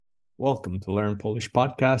Welcome to Learn Polish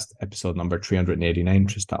Podcast, episode number 389,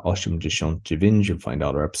 389. You'll find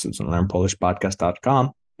all our episodes on learnpolishpodcast.com.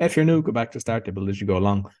 If you're new, go back to start table as you go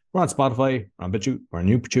along. We're on Spotify, we're on BitChute, we're on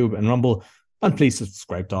YouTube and Rumble. And please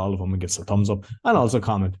subscribe to all of them and give us a thumbs up. And also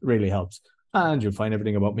comment, it really helps. And you'll find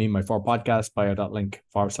everything about me in my 4 podcasts,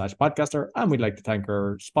 bio.link/podcaster. And we'd like to thank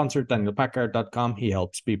our sponsor, danielpackard.com. He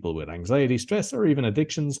helps people with anxiety, stress, or even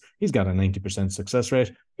addictions. He's got a 90% success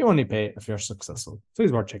rate. You only pay if you're successful. So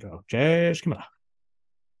he's worth checking out. Cześć, Kamila.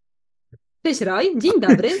 Cześć Roy, dzień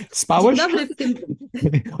dobry. Spałeś? Dzień dobry w tym...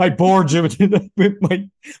 I bored you with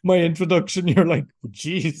my introduction. You're like,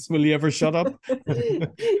 geez, will you ever shut up?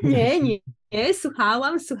 Nie,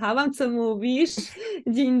 słuchałam, co mówisz.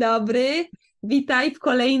 Dzień dobry. Witaj w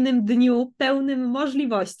kolejnym dniu pełnym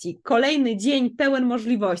możliwości. Kolejny dzień pełen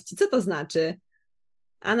możliwości. Co to znaczy?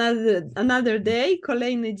 Another day,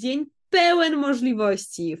 kolejny dzień pełen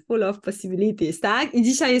możliwości. Full of possibilities, tak? I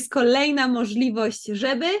dzisiaj jest kolejna możliwość,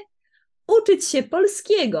 żeby uczyć się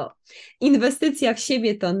polskiego. Inwestycja w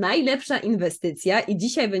siebie to najlepsza inwestycja i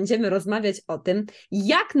dzisiaj będziemy rozmawiać o tym,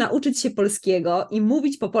 jak nauczyć się polskiego i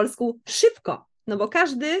mówić po polsku szybko. No bo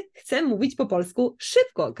każdy chce mówić po polsku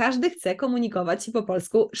szybko, każdy chce komunikować się po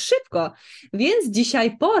polsku szybko. Więc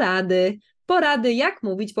dzisiaj porady jak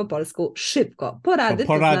mówić po polsku szybko. Porady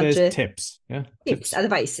to znaczy tips. Yeah? Tips,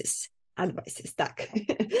 advices, tak.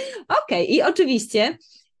 Okej, i oczywiście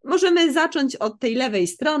możemy zacząć od tej lewej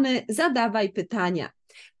strony. Zadawaj pytania.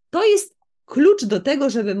 To jest klucz do tego,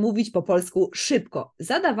 żeby mówić po polsku szybko.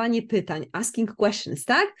 Zadawanie pytań, asking questions,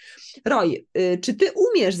 tak? Roy, czy ty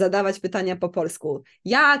umiesz zadawać pytania po polsku?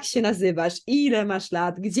 Jak się nazywasz? Ile masz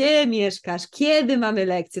lat? Gdzie mieszkasz? Kiedy mamy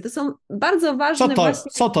lekcje? To są bardzo ważne Co to jest?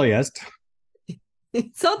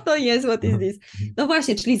 Co to jest? What is this? No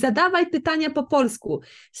właśnie, czyli zadawaj pytania po polsku.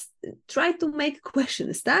 Try to make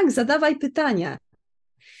questions, tak? Zadawaj pytania.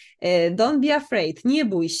 Don't be afraid, nie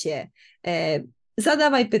bój się,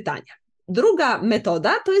 zadawaj pytania. Druga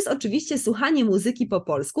metoda to jest oczywiście słuchanie muzyki po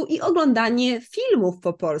polsku i oglądanie filmów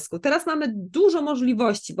po polsku. Teraz mamy dużo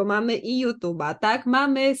możliwości, bo mamy i YouTube'a, tak?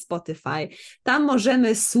 Mamy Spotify. Tam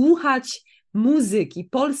możemy słuchać muzyki,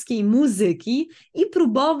 polskiej muzyki i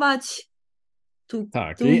próbować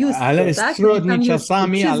ale jest tak? trudno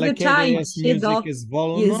czasami, ale kiedy jest do jest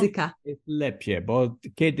wolno, języka. jest lepiej, bo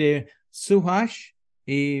kiedy słuchasz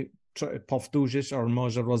i powtórzysz, albo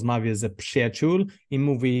może rozmawiasz ze przyjaciół i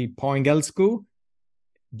mówi po angielsku,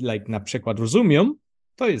 na przykład rozumiem,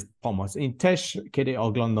 to jest pomoc. I też, kiedy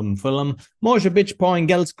oglądam film, może być po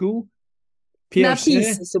angielsku pierwszy,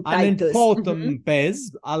 ale potem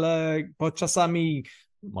bez, bo czasami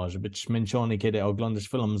może być zmęczony, kiedy oglądasz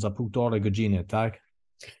film za 1,5 godziny, tak?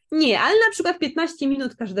 Nie, ale na przykład 15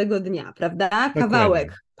 minut każdego dnia, prawda?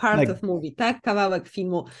 Kawałek, part of movie, tak? Kawałek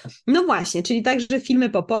filmu. No właśnie, czyli także filmy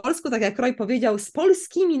po polsku, tak jak Roy powiedział, z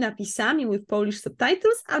polskimi napisami with Polish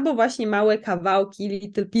subtitles, albo właśnie małe kawałki,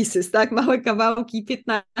 little pieces, tak? Małe kawałki,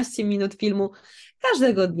 15 minut filmu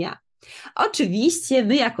każdego dnia. Oczywiście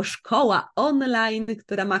my jako szkoła online,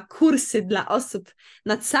 która ma kursy dla osób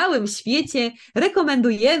na całym świecie,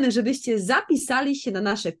 rekomendujemy, żebyście zapisali się na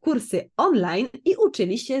nasze kursy online i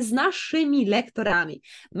uczyli się z naszymi lektorami.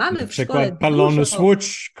 Mamy w szkole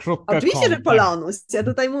polonuswitch.com. Oczywiście, że Polonus. Ja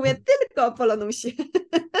tutaj mówię tylko o Polonusie.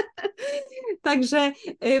 Także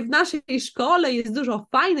w naszej szkole jest dużo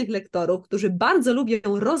fajnych lektorów, którzy bardzo lubią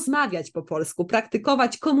rozmawiać po polsku,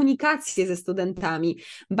 praktykować komunikację ze studentami.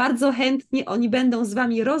 Bardzo chętnie oni będą z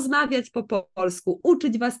wami rozmawiać po polsku,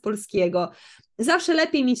 uczyć was polskiego. Zawsze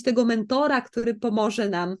lepiej mieć tego mentora, który pomoże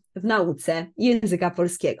nam w nauce języka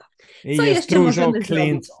polskiego. Co jest jeszcze dużo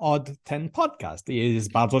klientów od ten podcast.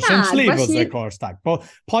 Jest bardzo szczęśliwy za kurs. Tak, bo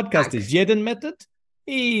podcast jest jeden metod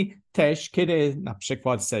i też kiedy na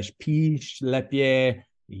przykład chcesz pić lepiej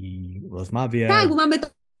i rozmawiać. Tak, bo mamy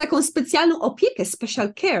taką specjalną opiekę,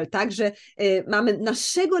 special care, tak, że mamy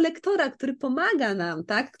naszego lektora, który pomaga nam,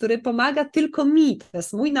 tak, który pomaga tylko mi. To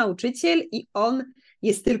jest mój nauczyciel i on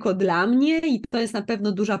jest tylko dla mnie i to jest na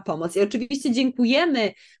pewno duża pomoc. I oczywiście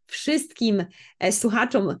dziękujemy wszystkim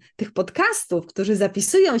słuchaczom tych podcastów, którzy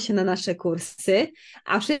zapisują się na nasze kursy,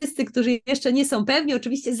 a wszyscy, którzy jeszcze nie są pewni,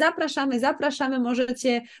 oczywiście zapraszamy,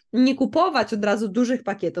 możecie nie kupować od razu dużych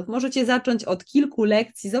pakietów, możecie zacząć od kilku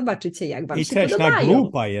lekcji, zobaczycie jak wam się podobają.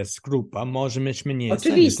 I też na grupa, może myśmy nie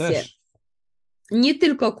oczywiście. Też. Nie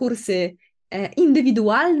tylko kursy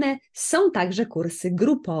indywidualne, są także kursy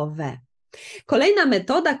grupowe. Kolejna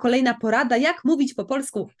metoda, kolejna porada, jak mówić po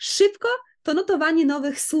polsku szybko, to notowanie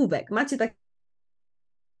nowych słówek. Macie takie,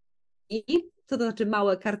 co to znaczy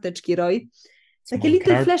małe karteczki, Roy? Takie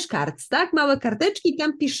little flashcards, tak? Małe karteczki i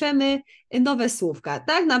tam piszemy nowe słówka,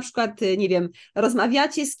 tak? Na przykład, nie wiem,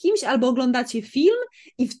 rozmawiacie z kimś albo oglądacie film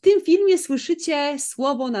i w tym filmie słyszycie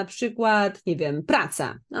słowo na przykład, nie wiem,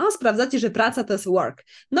 praca. No, sprawdzacie, że praca to jest work.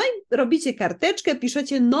 No i robicie karteczkę,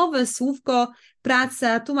 piszecie nowe słówko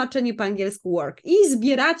praca, tłumaczenie po angielsku work i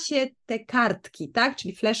zbieracie te kartki, tak?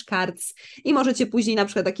 Czyli flashcards i możecie później na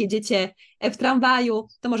przykład jak jedziecie w tramwaju,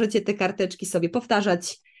 to możecie te karteczki sobie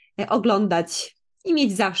powtarzać, oglądać i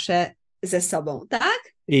mieć zawsze ze sobą, tak?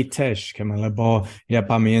 I też, Kamila, bo ja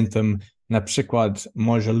pamiętam na przykład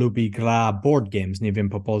może lubi gra board games, nie wiem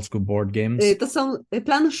po polsku board games. To są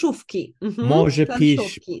planszówki. Może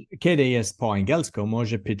planszówki. kiedy jest po angielsku,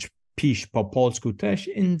 może pisz po polsku też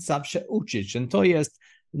i zawsze uczyć. I to jest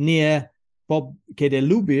nie, bo kiedy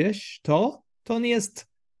lubisz to nie jest,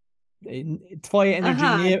 twoja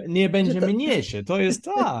energia nie będzie mniejsza. To jest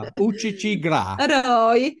uczyć i gra.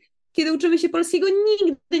 Roy, kiedy uczymy się polskiego,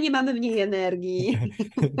 nigdy nie mamy mniej energii.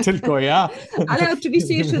 Tylko ja. Ale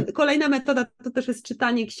oczywiście jeszcze kolejna metoda to też jest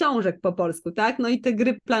czytanie książek po polsku, tak? No i te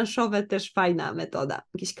gry planszowe też fajna metoda.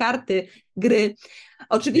 Jakieś karty, gry.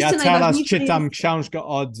 Oczywiście ja teraz czytam książkę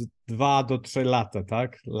od 2 do 3 lata,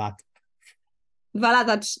 tak? 2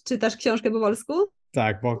 lata czytasz książkę po polsku?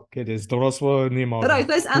 Tak, bo kiedy jest dorosło, nie mogę. Roy,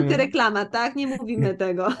 to jest antyreklama, tak? Nie mówimy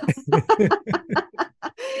tego.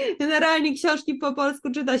 Generalnie książki po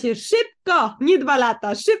polsku czyta się szybko, nie 2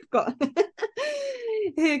 lata, szybko.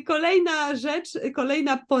 Kolejna rzecz,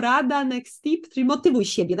 kolejna porada, next tip, czyli motywuj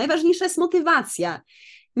siebie. Najważniejsza jest motywacja.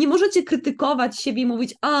 Nie możecie krytykować siebie i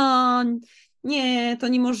mówić, nie, to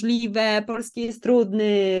niemożliwe, polski jest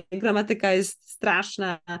trudny, gramatyka jest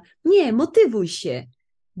straszna. Nie, motywuj się.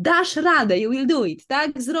 Dasz radę, you will do it,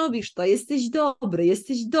 tak? Zrobisz to, jesteś dobry,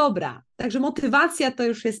 jesteś dobra. Także motywacja to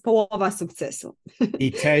już jest połowa sukcesu.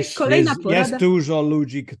 I też jest dużo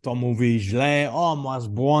ludzi, kto mówi źle, masz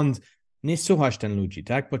błąd. Nie słuchasz ten ludzi,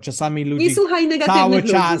 tak? Bo czasami ludzi nie słuchaj negatywnych cały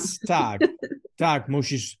ludzi. czas, tak,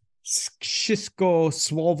 musisz wszystko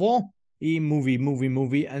słowo i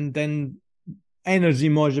mówi, and then energy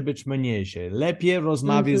może być mniejsza. Lepiej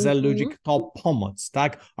rozmawiać z ludźmi, kto pomóc,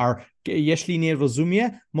 tak? A jeśli nie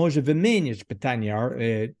rozumie, może wymienić pytania,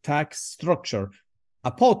 tak, structure,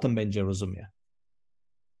 a potem będzie rozumie.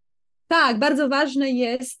 Tak, bardzo ważne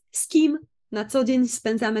jest, z kim na co dzień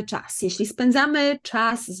spędzamy czas. Jeśli spędzamy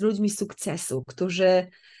czas z ludźmi sukcesu, którzy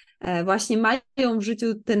właśnie mają w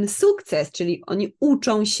życiu ten sukces, czyli oni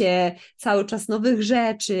uczą się cały czas nowych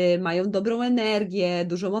rzeczy, mają dobrą energię,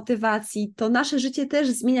 dużo motywacji, to nasze życie też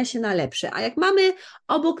zmienia się na lepsze. A jak mamy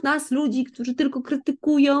obok nas ludzi, którzy tylko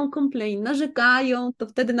krytykują, narzekają, to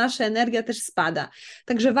wtedy nasza energia też spada.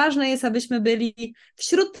 Także ważne jest, abyśmy byli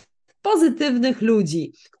wśród pozytywnych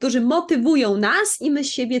ludzi, którzy motywują nas i my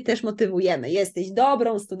siebie też motywujemy. Jesteś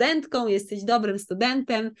dobrą studentką, jesteś dobrym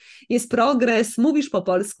studentem, jest progres, mówisz po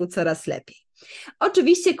polsku coraz lepiej.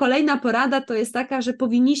 Oczywiście kolejna porada to jest taka, że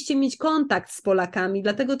powinniście mieć kontakt z Polakami,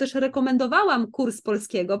 dlatego też rekomendowałam kurs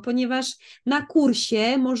polskiego, ponieważ na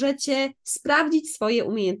kursie możecie sprawdzić swoje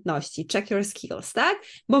umiejętności, check your skills, tak?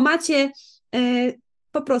 Bo macie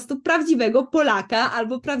po prostu prawdziwego Polaka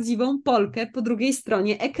albo prawdziwą Polkę po drugiej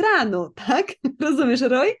stronie ekranu, tak? Rozumiesz,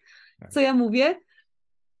 Roy, co ja mówię?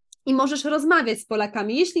 I możesz rozmawiać z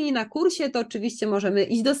Polakami. Jeśli nie na kursie, to oczywiście możemy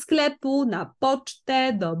iść do sklepu, na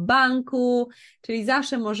pocztę, do banku, czyli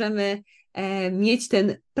zawsze możemy mieć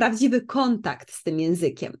ten prawdziwy kontakt z tym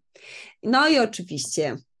językiem. No i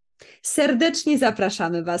oczywiście serdecznie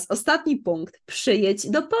zapraszamy Was. Ostatni punkt. Przyjedź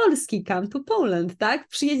do Polski. Come to Poland, tak?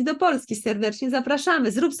 Przyjedź do Polski. Serdecznie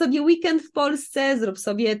zapraszamy. Zrób sobie weekend w Polsce, zrób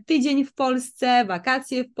sobie tydzień w Polsce,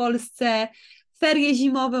 wakacje w Polsce, ferie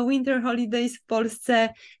zimowe, winter holidays w Polsce.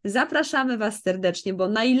 Zapraszamy Was serdecznie, bo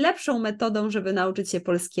najlepszą metodą, żeby nauczyć się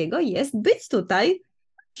polskiego jest być tutaj,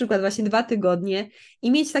 na przykład właśnie 2 tygodnie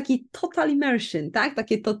i mieć taki total immersion, tak?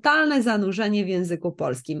 Takie totalne zanurzenie w języku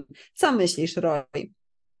polskim. Co myślisz, Roy?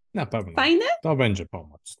 Na pewno. Fajne? To będzie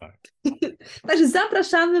pomoc, tak. Także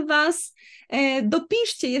zapraszamy Was.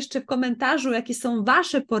 Dopiszcie jeszcze w komentarzu, jakie są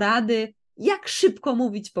Wasze porady, jak szybko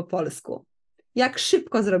mówić po polsku. Jak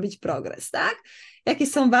szybko zrobić progres, tak? Jakie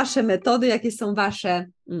są Wasze metody, jakie są Wasze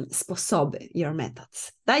sposoby, your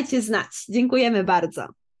methods. Dajcie znać. Dziękujemy bardzo.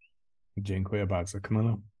 Dziękuję bardzo,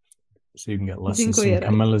 Camilla. So you can get lessons from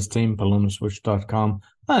Camilla's team, polonaswitch.com.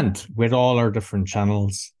 And with all our different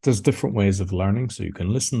channels, there's different ways of learning. So you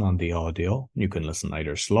can listen on the audio. You can listen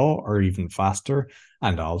either slow or even faster.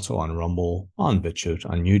 And also on Rumble, on BitChute,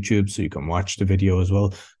 on YouTube. So you can watch the video as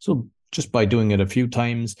well. So just by doing it a few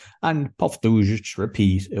times and powtórzyć,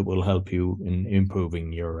 repeat, it will help you in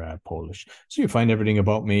improving your Polish. So you find everything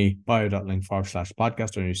about me,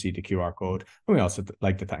 bio.link/podcast, and you see the QR code. And we also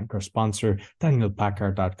like to thank our sponsor,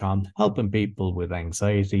 danielpackard.com, helping people with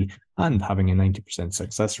anxiety and having a 90%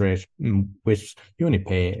 success rate, which you only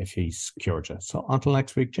pay if he's cured you. So until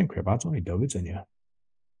next week, dziękuję bardzo i do widzenia.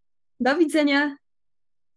 Do widzenia.